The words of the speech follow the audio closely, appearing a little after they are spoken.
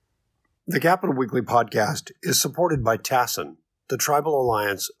The Capital Weekly podcast is supported by TASIN, the Tribal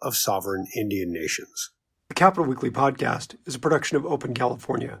Alliance of Sovereign Indian Nations. The Capital Weekly podcast is a production of Open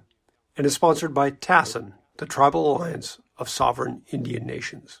California and is sponsored by TASIN, the Tribal Alliance of Sovereign Indian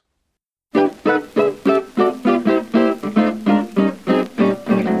Nations.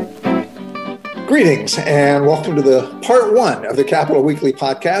 Greetings and welcome to the part one of the Capital Weekly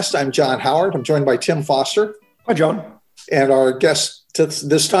podcast. I'm John Howard. I'm joined by Tim Foster. Hi, John. And our guest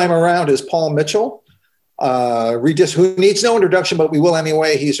this time around is Paul Mitchell, who needs no introduction, but we will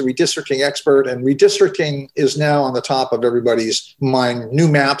anyway. He's a redistricting expert, and redistricting is now on the top of everybody's mind. New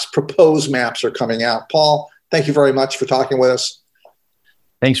maps, proposed maps are coming out. Paul, thank you very much for talking with us.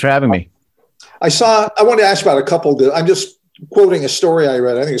 Thanks for having me. I wanted to ask about a couple. I'm just quoting a story I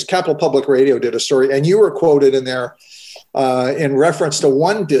read. I think it was Capital Public Radio did a story, and you were quoted in there in reference to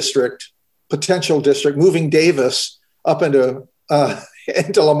one potential district, moving Davis up into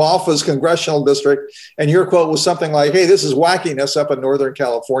La Malfa's congressional district. And your quote was something like, hey, this is wackiness up in Northern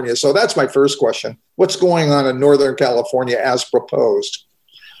California. So that's my first question. What's going on in Northern California as proposed?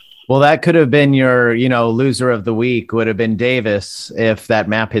 Well, that could have been your, loser of the week would have been Davis if that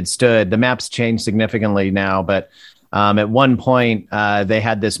map had stood. The map's changed significantly now, but at one point they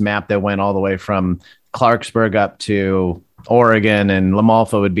had this map that went all the way from Clarksburg up to Oregon, and La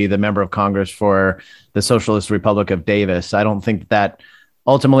Malfa would be the member of Congress for the Socialist Republic of Davis. I don't think that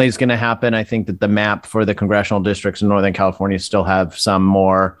ultimately is going to happen. I think that the map for the congressional districts in Northern California still have some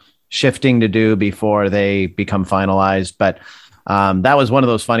more shifting to do before they become finalized. But that was one of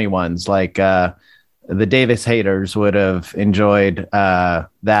those funny ones. Like the Davis haters would have enjoyed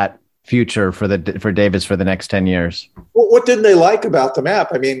that future for Davis for the next 10 years. Well, what didn't they like about the map?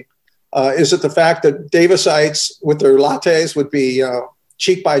 I mean, is it the fact that Davisites with their lattes would be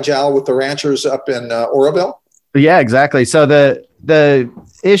cheek by jowl with the ranchers up in Oroville? Yeah, exactly. So the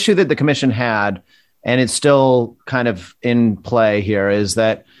issue that the commission had, and it's still kind of in play here, is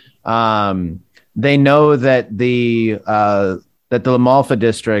that they know that the La Malfa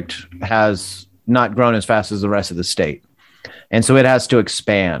district has not grown as fast as the rest of the state, and so it has to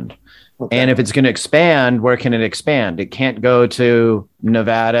expand. Okay. And if it's going to expand, where can it expand? It can't go to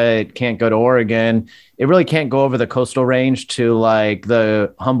Nevada. It can't go to Oregon. It really can't go over the coastal range to like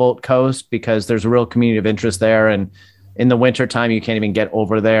the Humboldt coast because there's a real community of interest there. And in the wintertime, you can't even get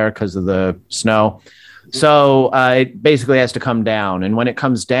over there because of the snow. So it basically has to come down. And when it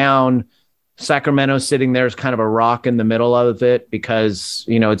comes down, Sacramento sitting there is kind of a rock in the middle of it because,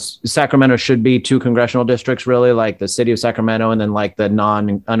 Sacramento should be two congressional districts, really, like the city of Sacramento and then like the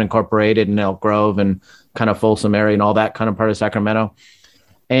unincorporated and Elk Grove and kind of Folsom area and all that kind of part of Sacramento.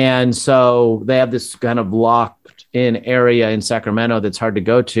 And so they have this kind of locked in area in Sacramento that's hard to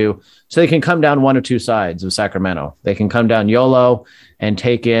go to. So they can come down one or two sides of Sacramento. They can come down Yolo and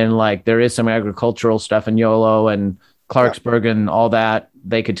take in, like, there is some agricultural stuff in Yolo and Clarksburg and all that.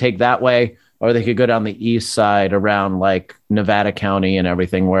 They could take that way, or they could go down the east side around like Nevada County and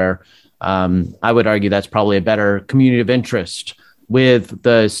everything, where I would argue that's probably a better community of interest with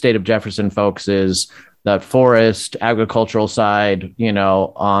the state of Jefferson folks is that forest agricultural side,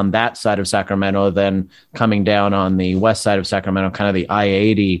 on that side of Sacramento, than coming down on the west side of Sacramento, kind of the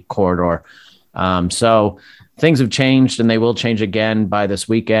I-80 corridor. So things have changed, and they will change again by this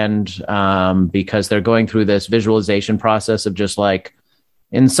weekend because they're going through this visualization process of just like,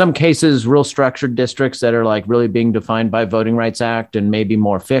 in some cases, real structured districts that are like really being defined by Voting Rights Act and maybe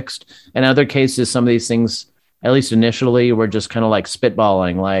more fixed. In other cases, some of these things, at least initially, were just kind of like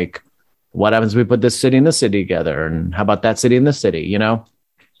spitballing, like what happens if we put this city and this city together? And how about that city and this city, I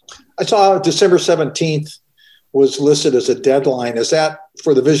saw December 17th was listed as a deadline. Is that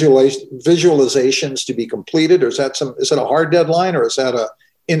for the visualizations to be completed? Or is that a hard deadline, or is that a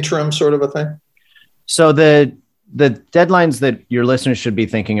interim sort of a thing? So the deadlines that your listeners should be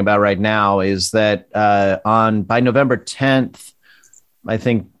thinking about right now is that by November 10th, I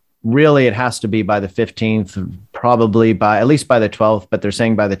think really it has to be by the 15th, probably at least by the 12th, but they're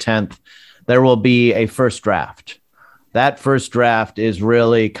saying by the 10th, there will be a first draft. That first draft is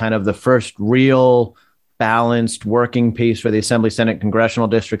really kind of the first real balanced working piece for the Assembly, Senate, congressional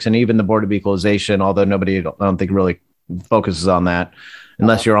districts, and even the Board of Equalization, although nobody, I don't think, really focuses on that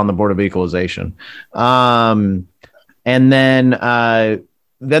unless you're on the Board of Equalization. And then they're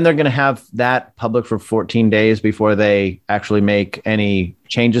going to have that public for 14 days before they actually make any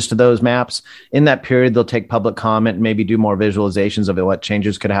changes to those maps. In that period, they'll take public comment and maybe do more visualizations of what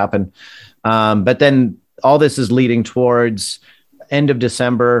changes could happen. But then all this is leading towards end of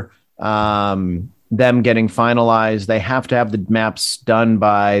December, them getting finalized. They have to have the maps done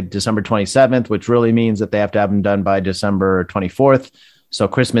by December 27th, which really means that they have to have them done by December 24th. So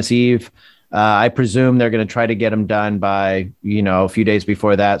Christmas Eve, I presume they're going to try to get them done by, a few days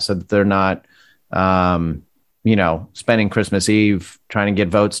before that, so that they're not, spending Christmas Eve trying to get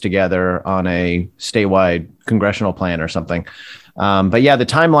votes together on a statewide congressional plan or something. But yeah, the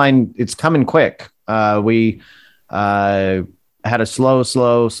timeline, it's coming quick. We had a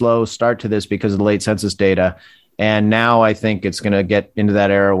slow start to this because of the late census data. And now I think it's going to get into that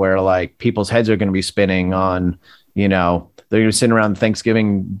era where like people's heads are going to be spinning on, they're going to sit around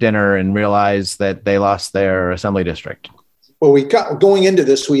Thanksgiving dinner and realize that they lost their assembly district. Well, going into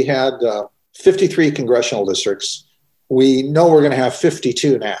this, we had 53 congressional districts. We know we're going to have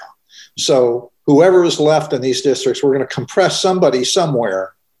 52 now. So whoever is left in these districts, we're going to compress somebody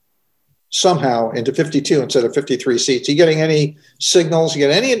somewhere, somehow into 52 instead of 53 seats. Are you getting any signals? You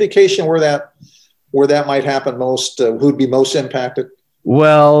get any indication where that might happen most? Who'd be most impacted?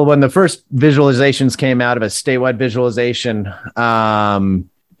 Well, when the first visualizations came out of a statewide visualization, the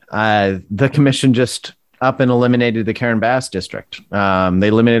commission just up and eliminated the Karen Bass district. They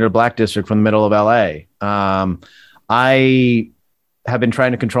eliminated a black district from the middle of LA. I have been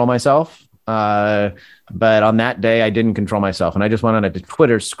trying to control myself, but on that day I didn't control myself. And I just went on a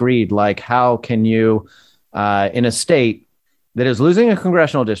Twitter screed, like, how can you, in a state that is losing a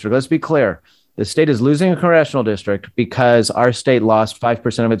congressional district, let's be clear, the state is losing a congressional district because our state lost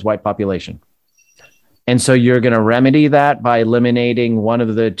 5% of its white population. And so you're going to remedy that by eliminating one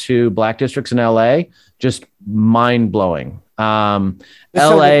of the two black districts in LA? Just mind blowing. LA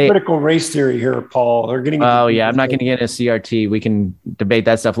critical race theory here, Paul. They're getting. Oh yeah, I'm not going to get into CRT. We can debate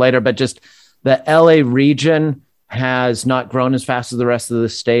that stuff later. But just the LA region has not grown as fast as the rest of the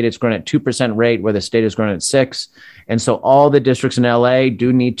state. It's grown at 2% rate, where the state has grown at 6%. And so all the districts in LA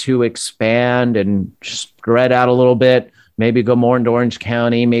do need to expand and spread out a little bit. Maybe go more into Orange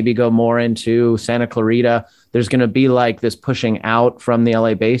County, maybe go more into Santa Clarita. There's going to be like this pushing out from the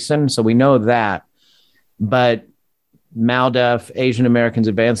LA basin. So we know that. But MALDEF, Asian Americans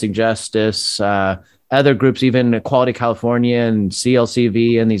Advancing Justice, other groups, even Equality California and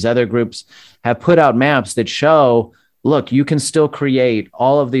CLCV and these other groups have put out maps that show, look, you can still create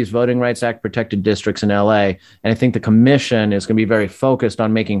all of these Voting Rights Act protected districts in LA. And I think the commission is going to be very focused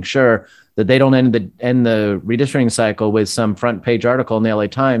on making sure that they don't end the redistricting cycle with some front page article in the LA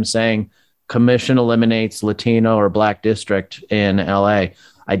Times saying commission eliminates Latino or black district in LA.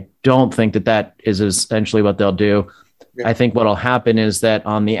 I don't think that is essentially what they'll do. Yeah. I think what will happen is that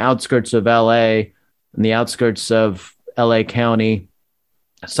on the outskirts of LA and the outskirts of LA County,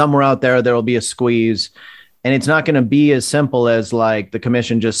 somewhere out there will be a squeeze. And it's not going to be as simple as like the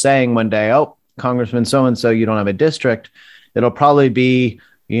commission just saying one day, oh, Congressman so-and-so, you don't have a district. It'll probably be,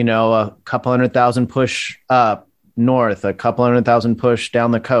 a couple 100,000 push up north, a couple 100,000 push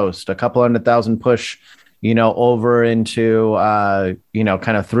down the coast, a couple 100,000 push, over into,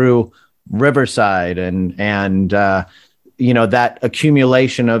 kind of through Riverside and that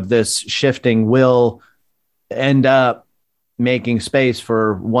accumulation of this shifting will end up making space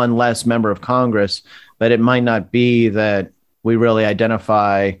for one less member of Congress. But it might not be that we really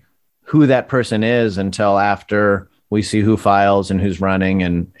identify who that person is until after we see who files and who's running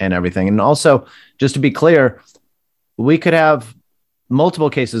and everything. And also, just to be clear, we could have multiple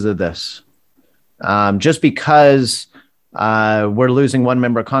cases of this. Just because we're losing one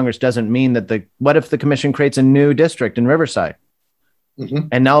member of Congress doesn't mean that what if the commission creates a new district in Riverside? Mm-hmm.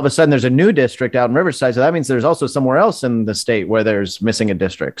 And now all of a sudden there's a new district out in Riverside. So that means there's also somewhere else in the state where there's missing a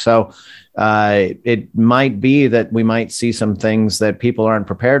district. So it might be that we might see some things that people aren't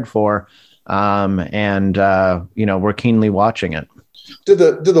prepared for. We're keenly watching it. Do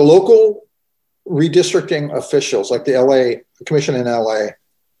the local redistricting officials, like the commission in LA,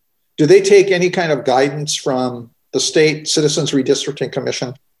 do they take any kind of guidance from the state Citizens Redistricting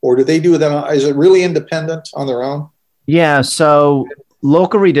Commission, or do they do that? Is it really independent on their own? Yeah, so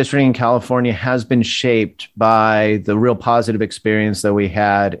local redistricting in California has been shaped by the real positive experience that we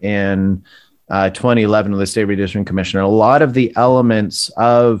had in 2011 with the State Redistricting Commission. And a lot of the elements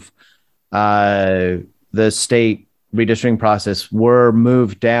of the state redistricting process were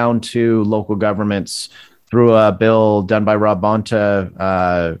moved down to local governments through a bill done by Rob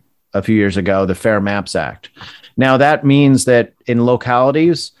Bonta a few years ago, the Fair Maps Act. Now, that means that in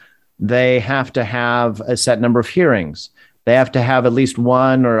localities, they have to have a set number of hearings. They have to have at least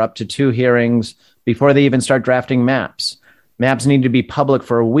one or up to 2 hearings before they even start drafting maps. Maps need to be public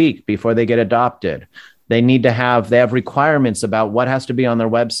for a week before they get adopted. They have requirements about what has to be on their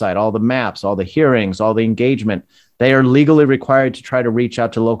website, all the maps, all the hearings, all the engagement. They are legally required to try to reach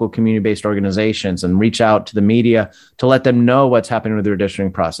out to local community-based organizations and reach out to the media to let them know what's happening with the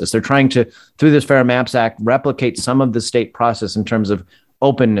redistricting process. They're trying to, through this Fair Maps Act, replicate some of the state process in terms of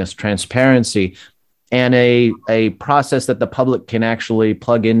openness, transparency, and a process that the public can actually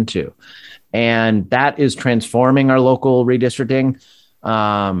plug into. And that is transforming our local redistricting.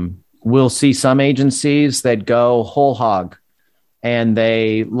 We'll see some agencies that go whole hog, and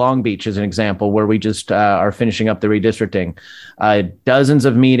Long Beach is an example where we just are finishing up the redistricting. Dozens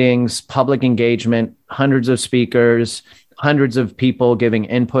of meetings, public engagement, hundreds of speakers, hundreds of people giving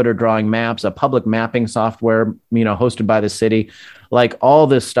input or drawing maps, a public mapping software, hosted by the city, like all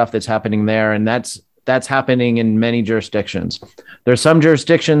this stuff that's happening there. And that's happening in many jurisdictions. There's some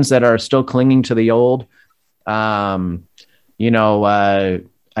jurisdictions that are still clinging to the old. I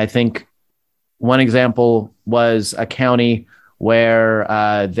think one example was a county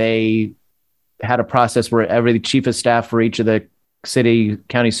where they had a process where every chief of staff for each of the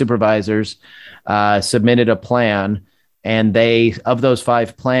county supervisors submitted a plan. And of those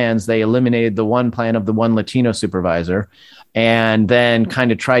 5 plans, they eliminated the one plan of the one Latino supervisor, and then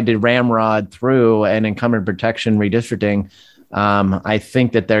kind of tried to ramrod through an incumbent protection redistricting. I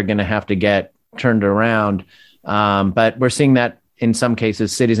think that they're going to have to get turned around. But we're seeing that in some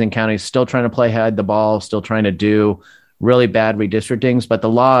cases, cities and counties still trying to play hide the ball, still trying to do really bad redistrictings. But the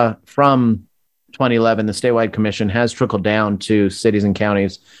law from 2011, the statewide commission, has trickled down to cities and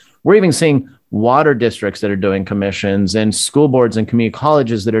counties. We're even seeing water districts that are doing commissions, and school boards and community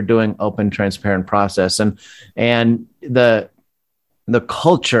colleges that are doing open, transparent process. And the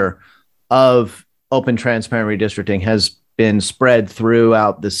culture of open, transparent redistricting has been spread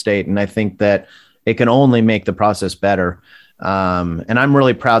throughout the state. And I think that it can only make the process better. And I'm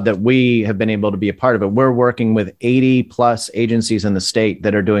really proud that we have been able to be a part of it. We're working with 80 plus agencies in the state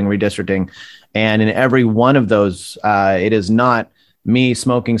that are doing redistricting. And in every one of those, it is not me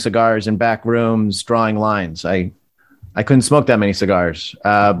smoking cigars in back rooms, drawing lines. I couldn't smoke that many cigars,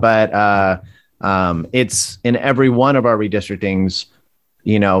 but it's in every one of our redistrictings,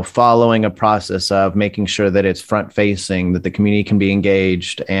 following a process of making sure that it's front facing, that the community can be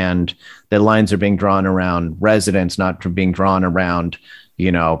engaged, and that lines are being drawn around residents, not being drawn around,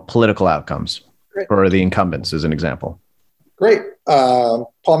 political outcomes. Great. For the incumbents, as an example. Great.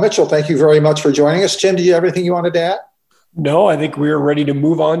 Paul Mitchell, thank you very much for joining us. Tim, do you have anything you wanted to add? No, I think we're ready to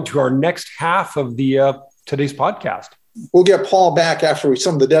move on to our next half of the today's podcast. We'll get Paul back after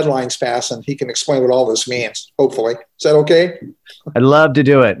some of the deadlines pass, and he can explain what all this means, hopefully. Is that okay? I'd love to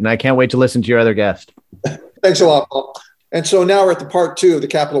do it, and I can't wait to listen to your other guest. Thanks a lot, Paul. And so now we're at the part 2 of the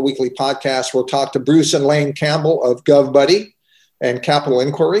Capital Weekly podcast. We'll talk to Bruce and Lane Campbell of GovBuddy and Capital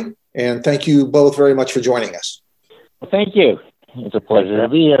Inquiry. And thank you both very much for joining us. Well, thank you. It's a pleasure to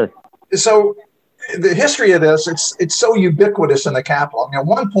be here. So the history of this, it's so ubiquitous in the Capitol. I mean, at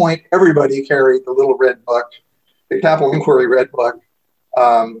one point, everybody carried the little red book, the Capital Inquiry red book.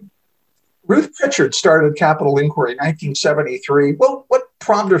 Ruth Pritchard started Capital Inquiry in 1973. Well, what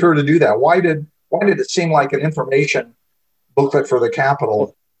prompted her to do that? Why did it seem like an information booklet for the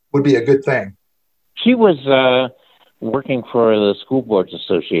Capitol would be a good thing? She was working for the School Boards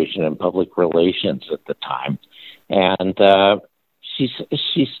Association in public relations at the time, and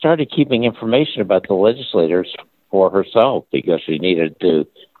she started keeping information about the legislators for herself because she needed to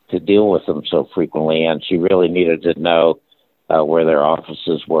deal with them so frequently, and she really needed to know where their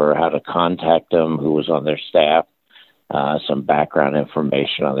offices were, how to contact them, who was on their staff, some background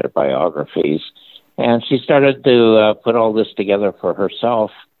information on their biographies. And she started to put all this together for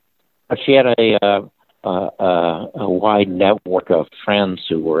herself. But she had a wide network of friends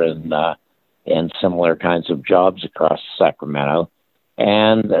who were in similar kinds of jobs across Sacramento.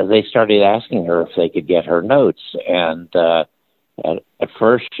 And they started asking her if they could get her notes. And at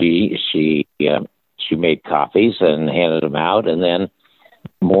first, she made copies and handed them out. And then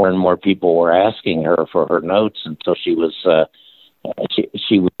more and more people were asking her for her notes. And so she was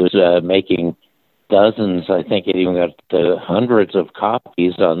making dozens, I think it even got to hundreds of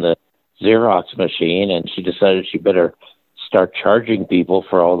copies on the Xerox machine. And she decided she better start charging people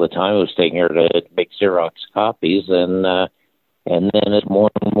for all the time it was taking her to make Xerox copies. And then as more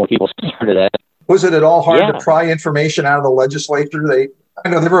and more people started asking. Was it at all hard to pry information out of the legislature? I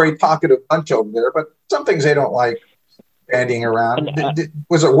know they're a very talkative bunch over there, but some things they don't like bandying around.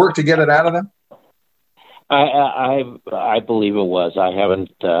 Was it work to get it out of them? I believe it was. I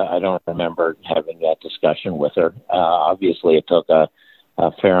don't remember having that discussion with her. Obviously, it took a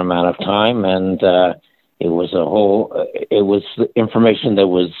fair amount of time, and it was information that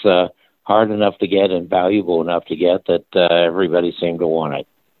was hard enough to get and valuable enough to get that everybody seemed to want it.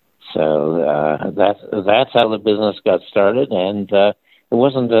 So that's how the business got started, and it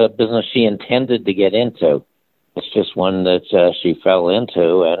wasn't a business she intended to get into. It's just one that she fell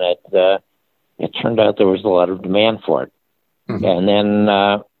into, and it turned out there was a lot of demand for it. Mm-hmm. And then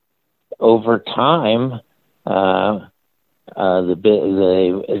over time, the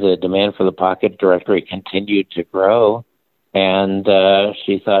demand for the Pocket Directory continued to grow, and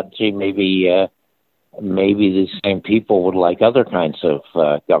she thought, gee, maybe these same people would like other kinds of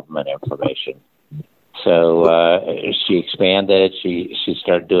government information. So she expanded. She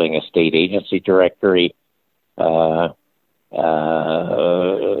started doing a state agency directory.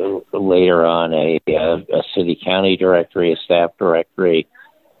 Later on, a city county directory, a staff directory,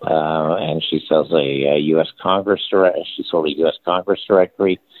 and she sells a U.S. Congress directory. She sold a U.S. Congress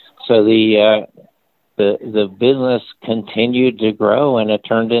directory. So the business continued to grow, and it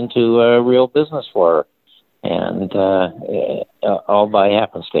turned into a real business for her, and all by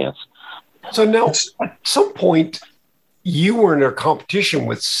happenstance. So now, at some point, you were in a competition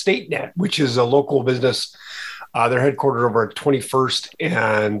with StateNet, which is a local business. They're headquartered over at 21st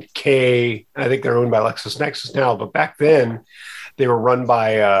and K. I think they're owned by LexisNexis now, but back then they were run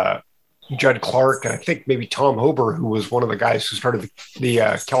by Judd Clark, and I think maybe Tom Hober, who was one of the guys who started the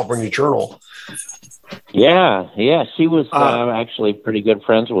California Journal. Yeah. She was actually pretty good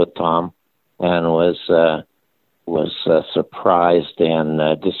friends with Tom, and was surprised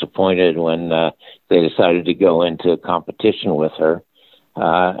and disappointed when they decided to go into competition with her.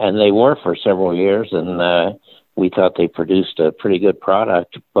 And they were for several years, and we thought they produced a pretty good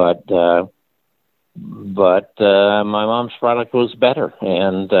product, but my mom's product was better,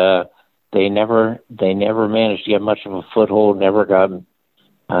 and they never managed to get much of a foothold, never got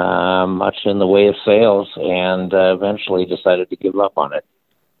much in the way of sales, and eventually decided to give up on it.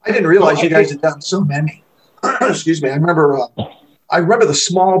 I didn't realize you guys had done so many. Excuse me. I remember the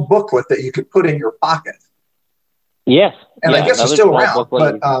small booklet that you could put in your pocket. Yes, and I guess it's still around,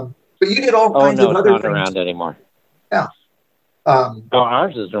 but you did all kinds of other things. Oh, no, it's not around anymore. Yeah.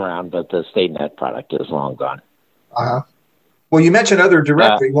 Ours is around, but the StateNet product is long gone. Well, you mentioned other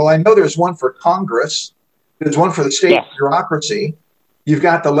directory. Well, I know there's one for Congress. There's one for the state bureaucracy. You've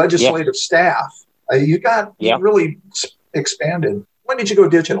got the legislative staff. You really expanded. When did you go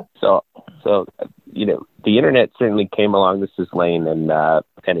digital? So the internet certainly came along, Mrs. Lane, and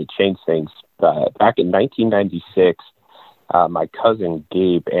it changed things. Back in 1996, my cousin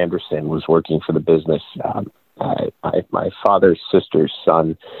Gabe Anderson was working for the business. My father's sister's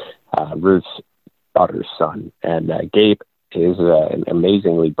son, Ruth's daughter's son, and Gabe is an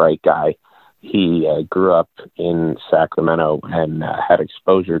amazingly bright guy. He grew up in Sacramento and had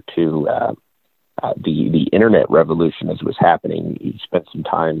exposure to the internet revolution as it was happening. He spent some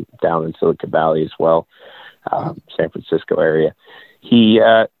time down in Silicon Valley as well, San Francisco area. He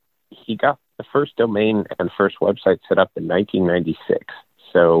got the first domain and first website set up in 1996.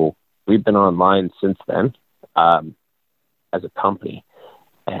 So we've been online since then as a company.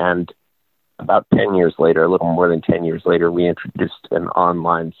 And about 10 years later, a little more than 10 years later, we introduced an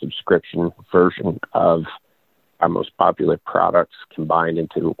online subscription version of our most popular products combined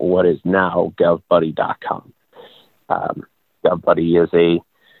into what is now GovBuddy.com. GovBuddy is a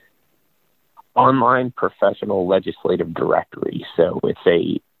online professional legislative directory. So it's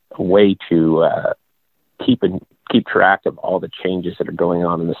a way to keep track of all the changes that are going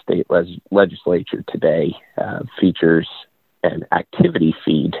on in the state legislature today. Features an activity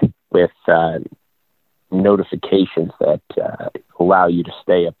feed with notifications that allow you to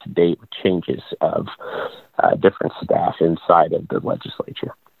stay up to date with changes of different staff inside of the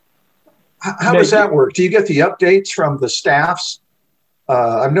legislature. How does that work? Do you get the updates from the staffs?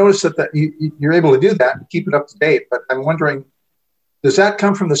 I've noticed that you're able to do that and keep it up to date, but I'm wondering, does that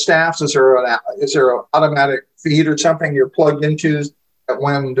come from the staffs? Is there an automatic feed or something you're plugged into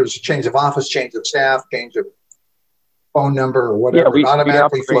when there's a change of office, change of staff, change of phone number or whatever? It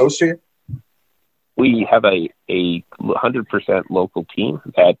automatically flows to you? We have a 100% local team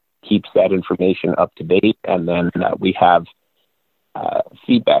that keeps that information up to date, and then we have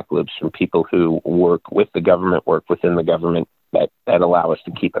feedback loops from people who work with the government, work within the government, that allow us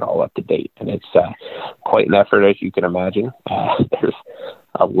to keep it all up to date. And it's quite an effort, as you can imagine. There's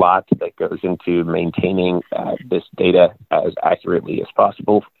a lot that goes into maintaining this data as accurately as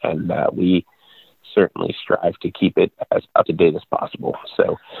possible, and we certainly strive to keep it as up to date as possible.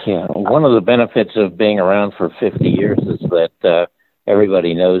 So, yeah, one of the benefits of being around for 50 years is that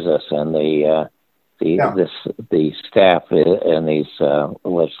everybody knows us, and the staff in these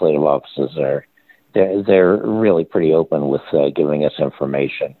legislative offices they're really pretty open with giving us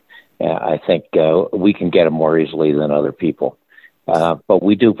information. I think we can get them more easily than other people, But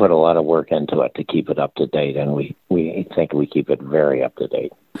we do put a lot of work into it to keep it up to date, and we think we keep it very up to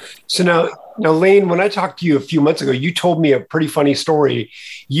date. So now, Lane, when I talked to you a few months ago, you told me a pretty funny story.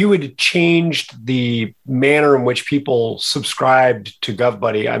 You had changed the manner in which people subscribed to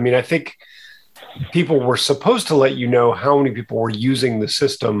GovBuddy. I mean, I think people were supposed to let you know how many people were using the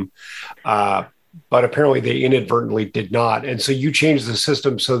system, but apparently they inadvertently did not. And so you changed the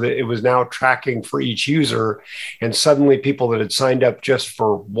system so that it was now tracking for each user. And suddenly people that had signed up just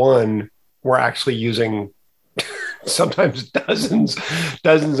for one were actually using sometimes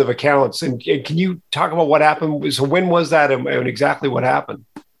dozens of accounts. And can you talk about what happened? So when was that and exactly what happened?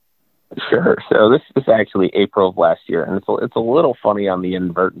 Sure. So this is actually April of last year, and it's a little funny on the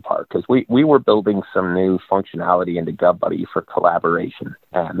inadvertent part because we were building some new functionality into GovBuddy for collaboration,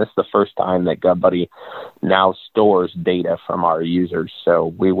 and this is the first time that GovBuddy now stores data from our users.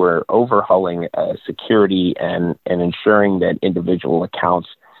 So we were overhauling security and ensuring that individual accounts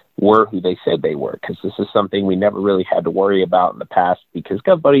were who they said they were, because this is something we never really had to worry about in the past, because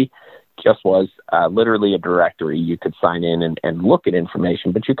GovBuddy just was literally a directory. You could sign in and look at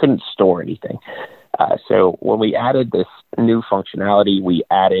information, but you couldn't store anything. So when we added this new functionality, we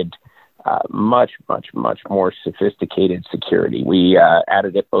added much more sophisticated security. We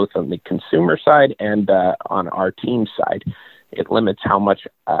added it both on the consumer side and on our team side. It limits how much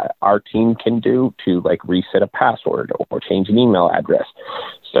our team can do to like reset a password or change an email address.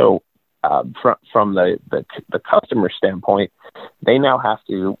 So from the customer standpoint, they now have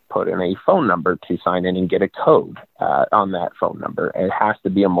to put in a phone number to sign in and get a code on that phone number. It has to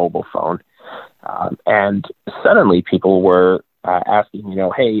be a mobile phone. And suddenly people were asking,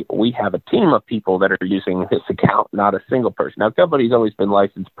 hey, we have a team of people that are using this account, not a single person. Now, GovBuddy's always been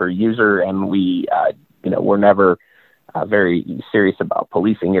licensed per user, and we, we're never very serious about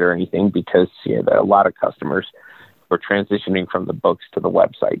policing it or anything, because a lot of customers were transitioning from the books to the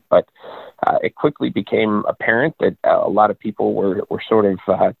website. But it quickly became apparent that a lot of people were sort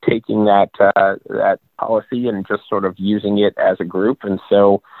of taking that policy and just sort of using it as a group. And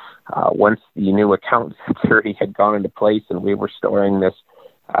so once the new account security had gone into place and we were storing this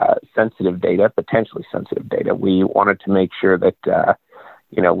sensitive data, potentially sensitive data, we wanted to make sure that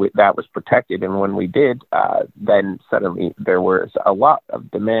that was protected. And when we did, then suddenly there was a lot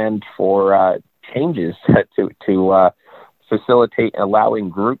of demand for changes to facilitate allowing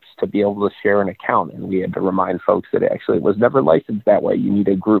groups to be able to share an account. And we had to remind folks that actually it was never licensed that way. You need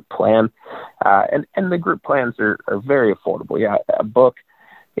a group plan. And the group plans are very affordable. Yeah, a book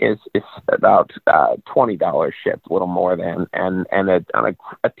is about $20 shipped, a little more than, and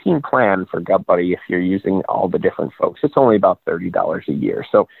a team plan for GovBuddy, if you're using all the different folks, it's only about $30 a year.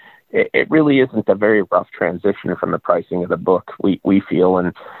 So it really isn't a very rough transition from the pricing of the book, we feel,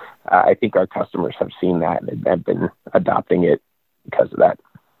 and I think our customers have seen that and have been adopting it because of that.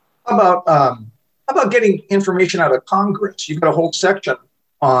 How about getting information out of Congress? You've got a whole section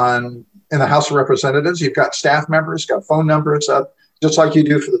in the House of Representatives. You've got staff members, got phone numbers, just like you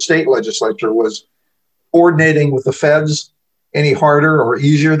do for the state legislature. Was coordinating with the feds any harder or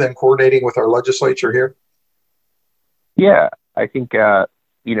easier than coordinating with our legislature here? Yeah, I think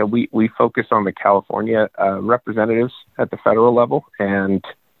we focus on the California representatives at the federal level, and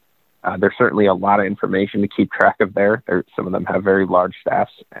there's certainly a lot of information to keep track of there. Some of them have very large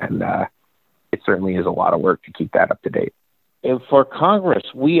staffs, and it certainly is a lot of work to keep that up to date. For Congress,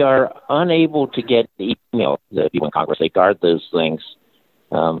 we are unable to get email. The people in Congress, they guard those things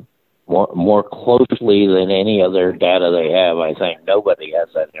more closely than any other data they have. I think nobody has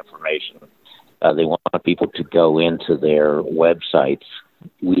that information. They want people to go into their websites.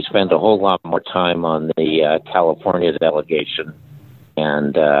 We spend a whole lot more time on the California delegation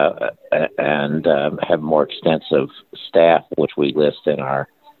and have more extensive staff, which we list in our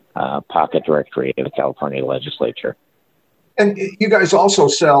pocket directory in the California legislature. And you guys also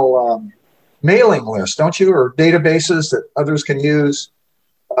sell mailing lists, don't you, or databases that others can use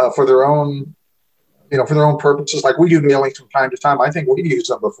for their own, for their own purposes? Like we do mailings from time to time. I think we've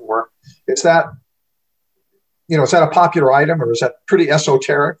used them before. Is that a popular item, or is that pretty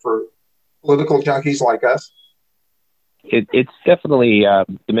esoteric for political junkies like us? It's definitely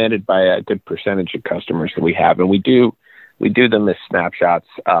demanded by a good percentage of customers that we have, and we do them as snapshots.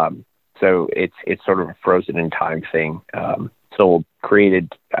 So it's sort of a frozen in time thing. So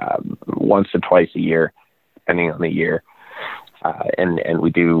created once or twice a year, depending on the year. And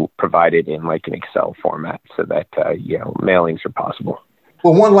we do provide it in like an Excel format so that, mailings are possible.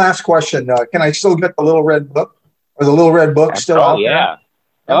 Well, one last question. Can I still get the Little Red Book? Or the Little Red Book still out there?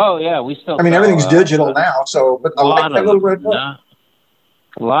 Oh, yeah. We still. I mean, everything's digital now, but I like that Little Red Book.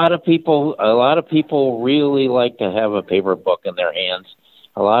 A lot of people really like to have a paper book in their hands.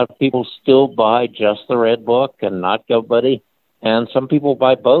 A lot of people still buy just the Red Book and not GoBuddy, and some people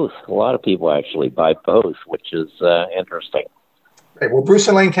buy both. A lot of people actually buy both, which is interesting. Great. Well, Bruce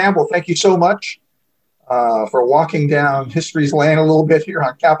and Elaine Campbell, thank you so much for walking down history's lane a little bit here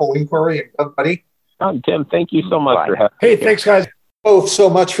on Capitol Inquiry and GoBuddy. Tim, thank you so much for having me. Hey, thanks, guys. Both so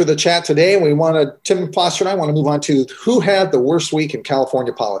much for the chat today. Tim Foster and I want to move on to who had the worst week in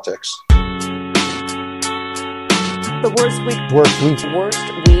California politics. The worst week. Worst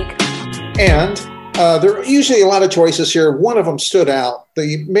week. And there are usually a lot of choices here. One of them stood out.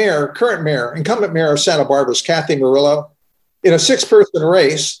 The incumbent mayor of Santa Barbara is Cathy Murillo. In a 6-person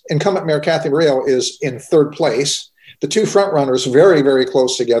race, incumbent mayor Cathy Murillo is in 3rd place. The two frontrunners very, very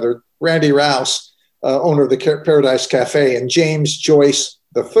close together. Randy Rouse, owner of the Paradise Cafe, and James Joyce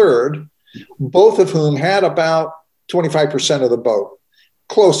III, both of whom had about 25% of the vote.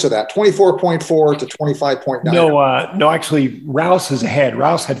 Close to that, 24.4 to 25.9. No, actually, Rouse is ahead.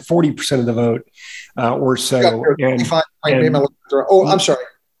 Rouse had 40% of the vote or so. I'm sorry.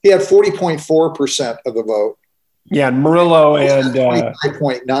 He had 40.4% of the vote. Yeah, and Murillo and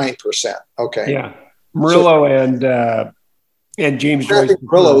 25.9%. Okay. Yeah, Murillo and James Joyce.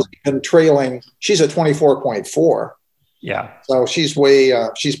 Murillo's been trailing. She's at 24.4. Yeah. So she's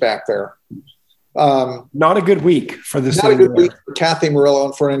she's back there. Not a good week for the Not a good week for Cathy Murillo,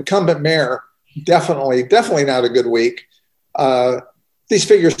 and for an incumbent mayor, definitely not a good week. These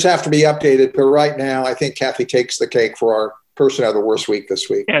figures have to be updated, but right now I think Cathy takes the cake for our person out of the worst week this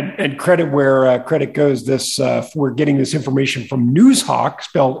week. And credit where credit goes. This we're getting this information from NewsHawk,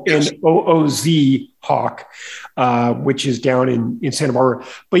 spelled NOOZ Hawk, which is down in Santa Barbara.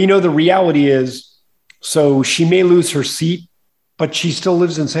 But the reality is, so she may lose her seat, but she still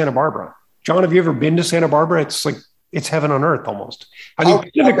lives in Santa Barbara. John, have you ever been to Santa Barbara? It's like it's heaven on earth almost. I mean,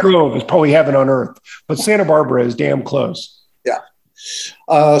 Pacific Grove is probably heaven on earth, but Santa Barbara is damn close. Yeah.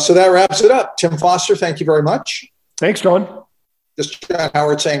 So that wraps it up. Tim Foster, thank you very much. Thanks, John. This is John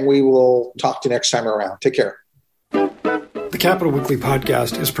Howard saying we will talk to you next time around. Take care. The Capitol Weekly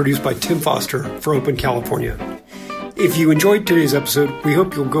podcast is produced by Tim Foster for Open California. If you enjoyed today's episode, we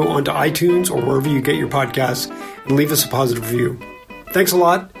hope you'll go onto iTunes or wherever you get your podcasts and leave us a positive review. Thanks a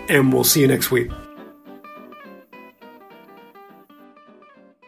lot, and we'll see you next week.